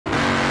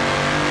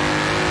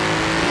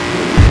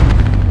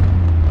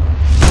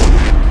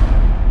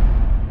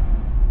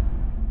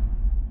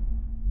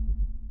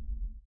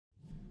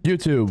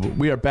YouTube,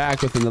 we are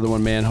back with another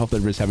one, man. Hopefully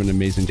everybody's having an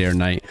amazing day or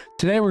night.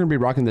 Today we're gonna be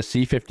rocking the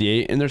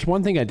C58, and there's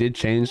one thing I did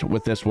change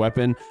with this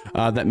weapon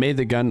that made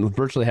the gun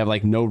virtually have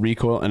like no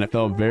recoil, and it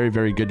felt very,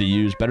 very good to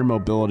use. Better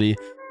mobility,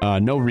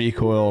 no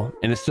recoil,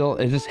 and it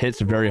just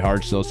hits very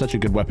hard. Still, it's such a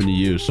good weapon to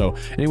use. So,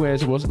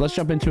 anyways, let's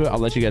jump into it. I'll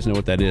let you guys know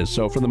what that is.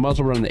 So, for the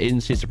muzzle, we're on the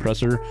agency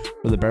suppressor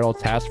for the barrel,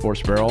 task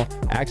force barrel,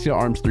 axial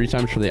arms 3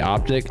 times for the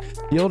optic,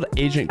 field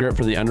agent grip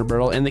for the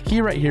underbarrel, and the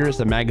key right here is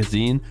the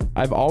magazine.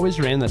 I've always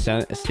ran the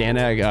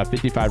Stanag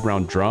 55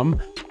 round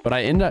drum, but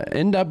I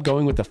end up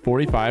going with the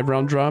 45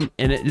 round drum,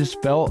 and it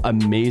just felt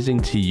amazing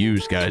to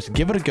use, guys.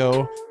 Give it a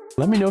go.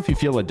 Let me know if you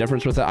feel a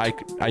difference with it.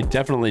 I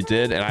definitely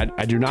did, and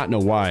I do not know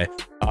why,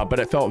 but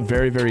it felt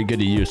very, very good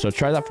to use. So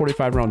try that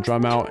 45 round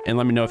drum out, and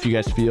let me know if you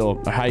guys feel,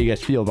 or how you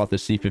guys feel about the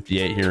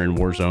C58 here in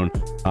Warzone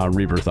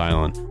Rebirth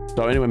Island.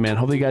 So anyway, man,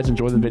 hopefully you guys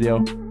enjoy the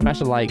video.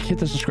 Smash a like, hit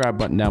the subscribe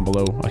button down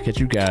below. I'll catch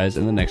you guys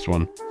in the next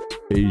one.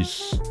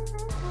 Peace.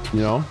 You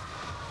know,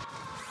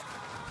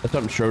 that's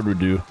something Rhode would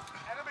do.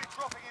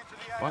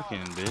 Fucking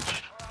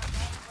bitch.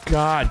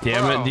 God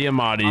damn it,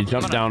 Diamati,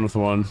 jump down with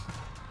one.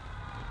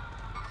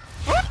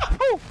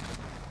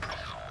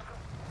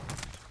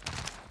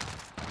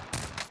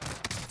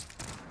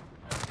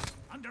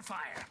 Under fire.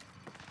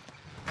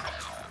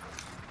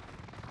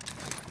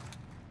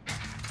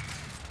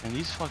 And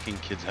these fucking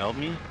kids help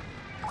me?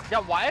 Yeah,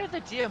 why are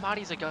the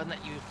Diamati's a gun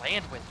that you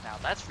land with now?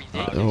 That's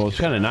ridiculous. Well, it's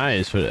kind of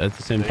nice, but at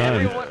the same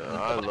time,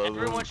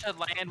 everyone should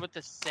land with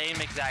the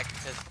same exact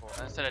pistol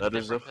instead of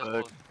different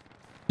pistols.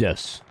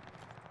 Yes.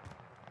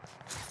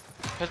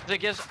 Because it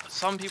gives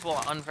some people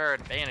an unfair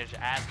advantage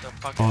at the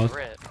fucking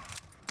grip.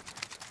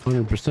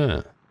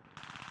 100%.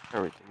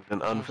 Everything's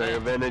an unfair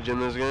advantage in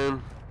this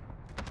game.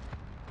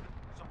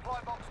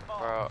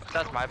 Bro,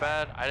 that's my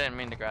bad. I didn't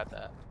mean to grab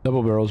that.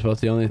 Double barrel is about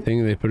the only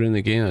thing they put in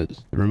the game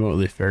that's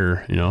remotely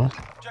fair, you know?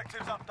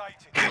 Objectives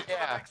updated.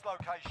 Yeah. Next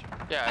location.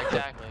 Yeah,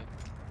 exactly.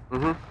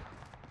 Mm-hmm.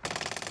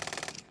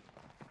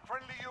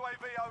 Friendly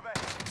UAV over.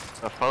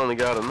 I finally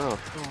got enough.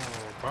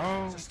 Oh,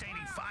 bro.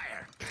 Sustaining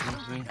fire.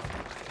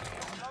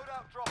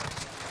 Loadout dropping.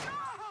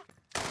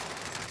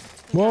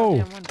 Whoa!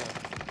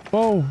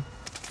 Whoa!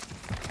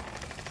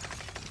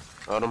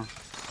 Got him.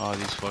 Oh,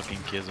 these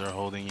fucking kids are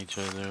holding each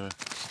other.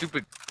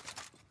 Stupid.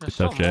 There's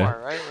still Okay.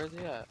 more, right? Where's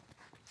he at?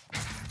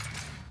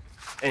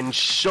 And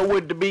show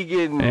it to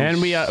begin. And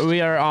we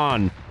are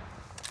on.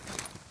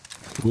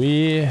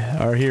 We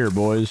are here,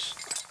 boys.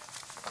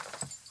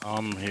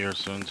 I'm here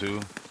soon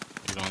too.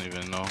 You don't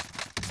even know.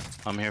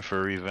 I'm here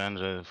for revenge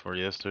for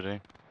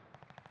yesterday.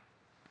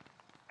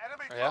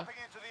 Enemy Oh, yeah? dropping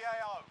into the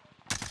AO.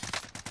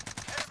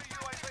 Enemy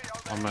UAV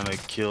over. I'm gonna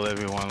kill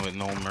everyone with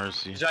no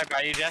mercy. He's right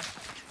by you, Jeff.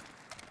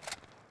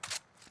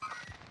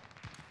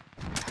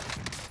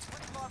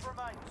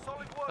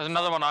 There's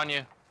another one on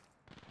you.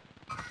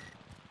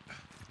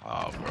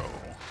 Oh, bro.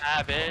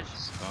 Ah,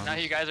 bitch. Now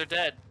you guys are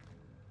dead.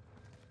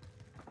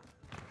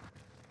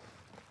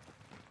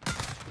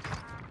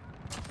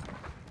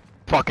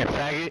 Fucking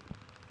faggot.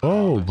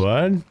 Oh,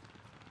 bud.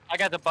 I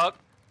got the buck.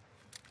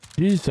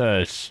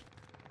 Jesus.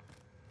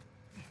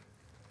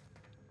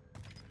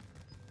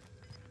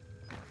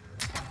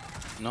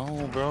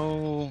 No,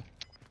 bro.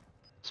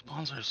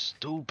 Spawns are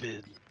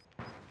stupid.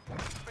 Be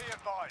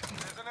advised,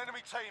 there's an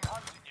enemy team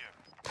hunting you.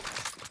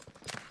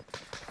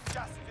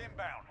 Gas is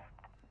inbound.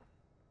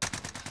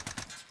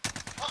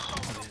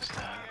 What is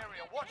that?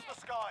 Area. Watch the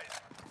skies.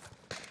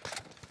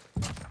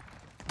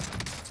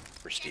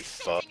 Risky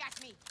fuck.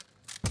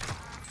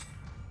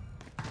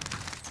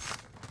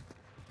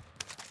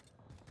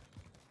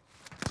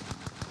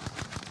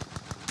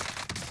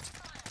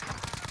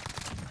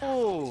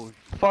 Oh,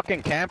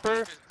 fucking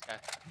camper.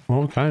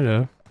 Well, kind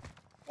of.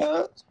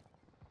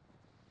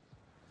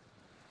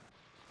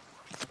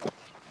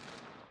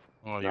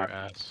 Oh, your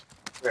ass.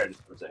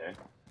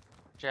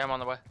 Jam on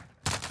the way.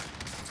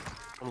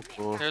 I'm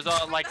cool. There's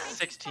like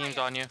 6 teams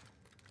on you.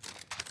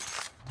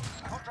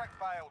 Contract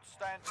failed.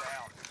 Stand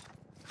down.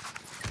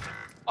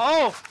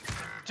 Oh!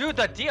 Dude,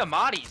 the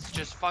Diamati's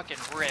just fucking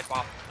rip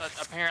off.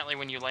 Apparently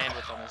when you land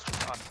with them, it's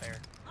just unfair.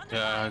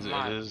 Yeah,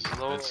 My it is.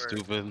 Lord. It's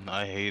stupid.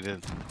 I hate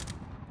it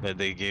that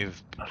they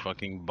gave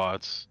fucking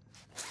bots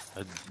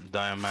a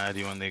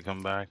Diamati when they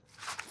come back.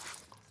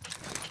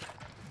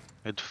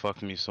 It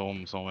fucked me so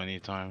many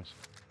times.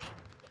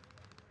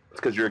 It's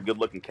because you're a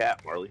good-looking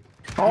cat, Marley.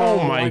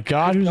 Oh my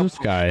God, who's this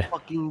guy?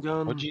 Fucking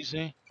gun. What'd you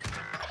say?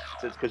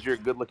 It's because you're a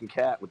good-looking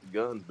cat with the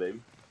guns,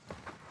 baby.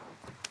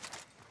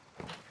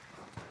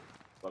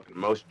 Fucking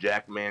most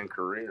Jackman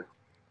career.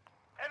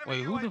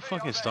 Wait, who the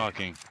fuck is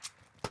talking?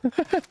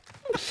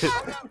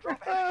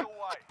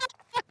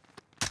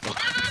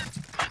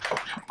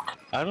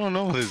 I don't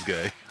know this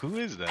guy. Who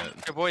is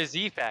that? Your boy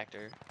Z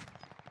Factor.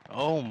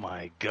 Oh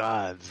my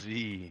God,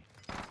 Z.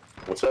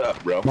 What's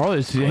up, bro?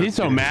 Marley's, he's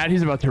so mad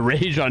he's about to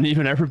rage on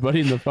even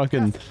everybody in the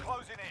fucking...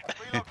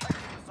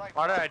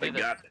 Why did I do They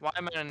this? got it. Why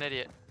am I an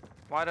idiot?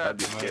 Why did I... That'd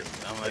be scary.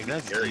 I'm like,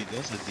 that's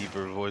a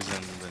deeper voice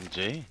than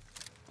Jay.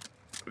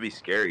 That'd be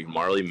scary.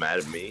 Marley mad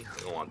at me. I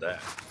don't want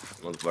that.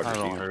 Motherfucker, I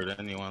don't you. hurt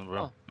anyone,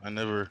 bro. I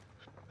never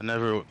I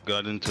never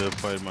got into a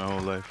fight my whole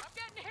life.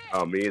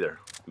 Oh, me either.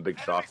 I'm a big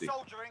Enemy softy.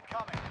 soldier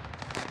incoming.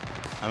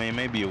 I mean,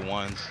 maybe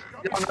once.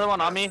 Another one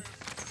on me.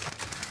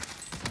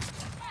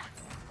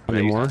 How many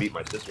I used to more? beat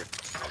my sister.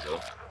 So.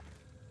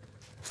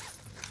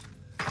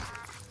 The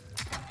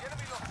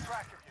enemy lost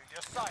track of you.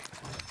 You're safe.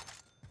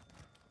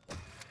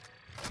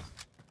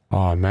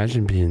 Oh,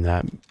 imagine being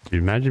that. Dude,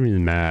 imagine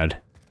being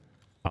mad.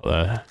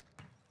 I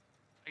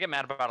get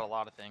mad about a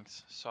lot of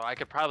things, so I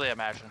could probably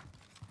imagine.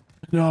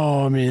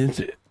 No, I mean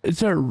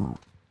it's a, you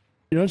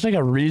know, it's like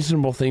a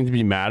reasonable thing to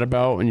be mad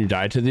about when you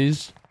die to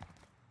these,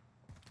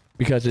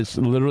 because it's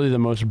literally the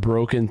most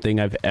broken thing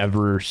I've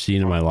ever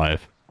seen in my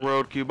life.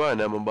 Rhode, can you buy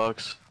an ammo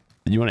box?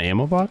 You want an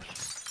ammo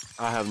box?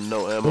 I have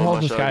no ammo. Where the on hell my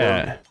is this guy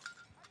shotgun. at?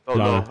 Oh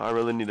No. no, I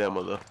really need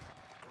ammo though.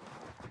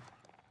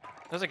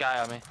 There's a guy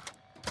on me.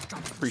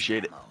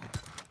 Appreciate it.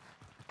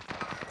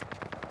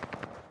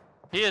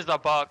 He is the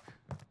buck.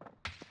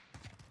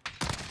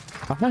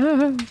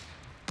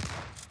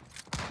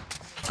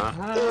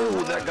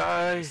 Oh, that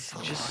guy just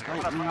Got a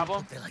sniped me.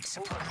 problem?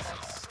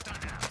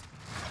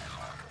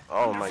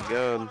 Oh my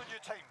god. On your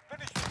team.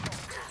 Finish the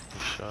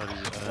job. Shot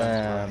his ass.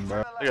 Damn, bro.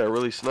 That guy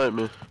really sniped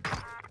me.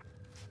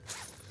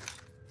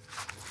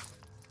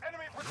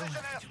 Enemy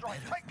precision airstrike.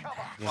 Take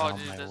cover. Get Oh, on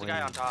dude, my there's a way.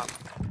 guy on top.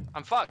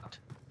 I'm fucked.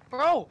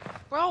 Bro,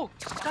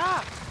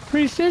 stop.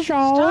 Precision.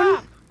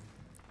 Stop.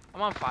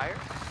 I'm on fire.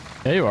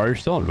 There you are. You're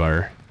still on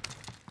fire.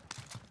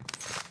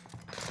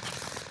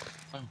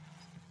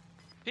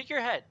 Peek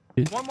your head.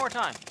 One more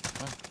time.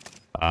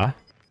 Ah.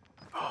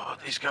 Oh,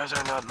 these guys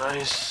are not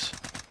nice.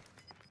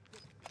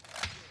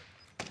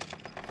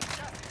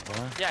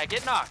 Yeah,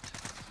 get knocked.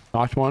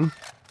 Knocked one.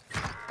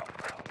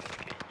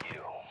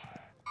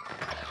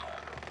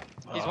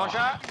 He's one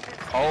shot.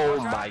 Oh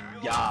my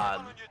god.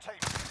 On your team.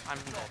 I'm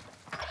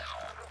dead.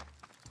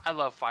 I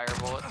love fire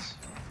bullets.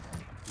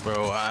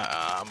 Bro,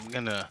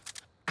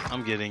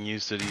 I'm getting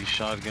used to these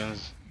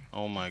shotguns.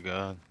 Oh my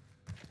god.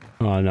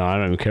 Oh no, I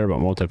don't even care about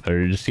multiplayer.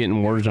 You're just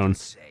getting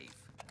Warzone.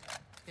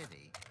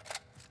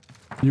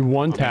 You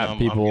one tap I'm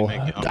people.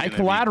 gonna I be good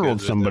collateraled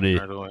with it somebody.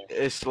 right away.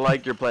 It's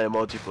like you're playing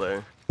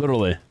multiplayer.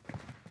 Literally.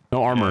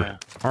 No armor. Yeah.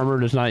 Armor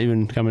does not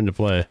even come into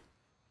play.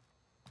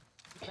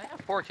 I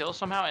have 4 kills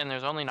somehow, and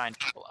there's only 9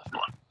 people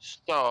left.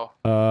 So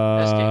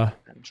this game has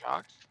been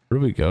shocked. Where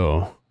do we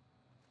go?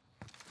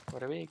 Where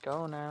do we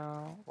go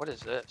now? What is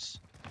this?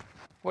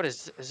 What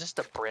is this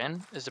the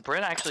Brin? Is the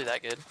Brin actually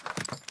that good?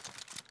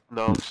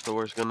 No, it's the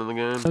worst gun in the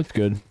game. That's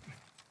good.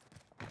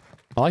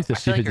 I like the I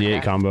feel like you're C58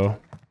 back. combo.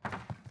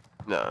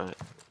 Nah,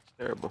 it's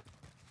terrible.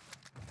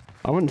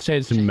 I wouldn't say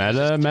it's Jesus,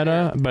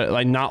 meta, but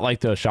like not like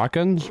the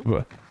shotguns,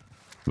 but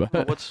Well,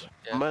 what's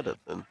Yeah. meta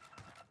then?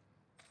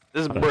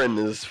 This Brin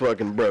is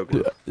fucking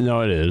broken.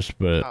 no, it is.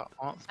 But Oh,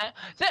 well,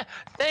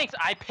 thanks.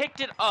 I picked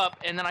it up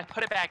and then I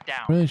put it back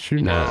down. really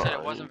shooting Because I at. said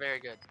it wasn't very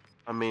good.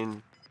 I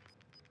mean,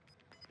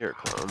 you're a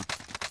clown.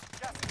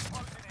 Gas is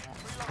closing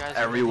in. You guys are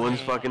Everyone's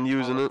really- fucking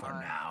using it.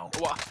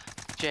 Well,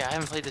 Jay, I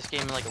haven't played this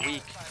game in like a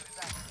week.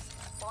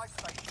 Buy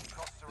station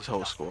costs are This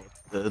whole squad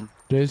dead.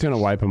 Jay's gonna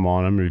wipe them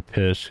on. I'm gonna be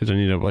pissed because I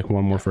need like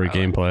one more for a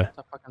gameplay. It's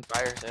a fucking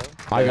fire sale.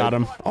 I got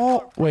him.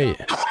 Oh wait,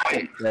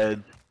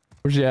 Dead.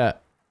 where's he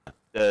at?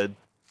 Dead.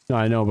 No,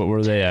 I know, but where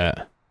are they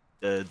at?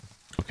 Dead.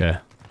 Okay.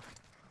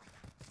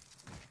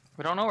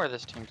 We don't know where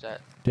this team's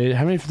at. Jay,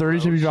 how many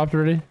 30s have you dropped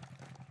already?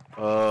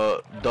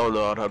 Don't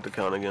know. I'd have to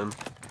count again.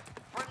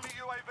 friendly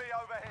UAV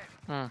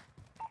overhead.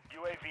 Hmm.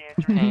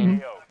 UAV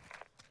Pain.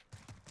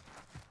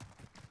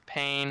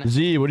 Pain.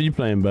 Z, what are you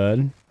playing,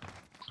 bud?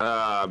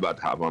 About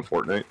to hop on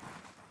Fortnite.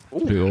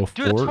 Big ol'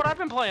 Dude, that's fort. what I've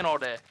been playing all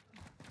day.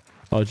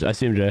 Oh, I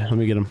see him, Jay. Let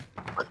me get him.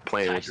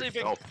 Playing with Actually, big-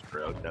 yourself,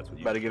 bro. That's what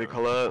you Better get a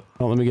collab.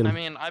 Oh, let me get I him.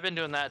 mean, I've been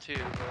doing that too,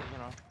 but you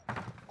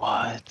know.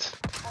 What?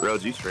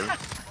 Rhodes, you stream.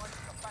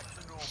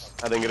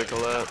 I didn't get a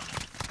collab.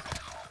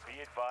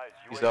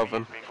 He's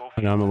helping.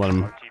 I know, I'm gonna let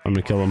him. I'm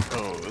gonna kill him.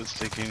 Oh, it's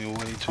taking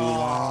way too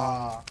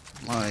long.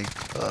 My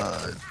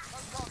god.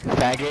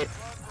 Faggot.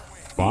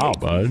 Wow,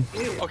 bud.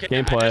 Okay,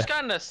 Gameplay. I just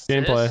got an assist.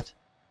 Gameplay.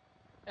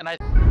 And I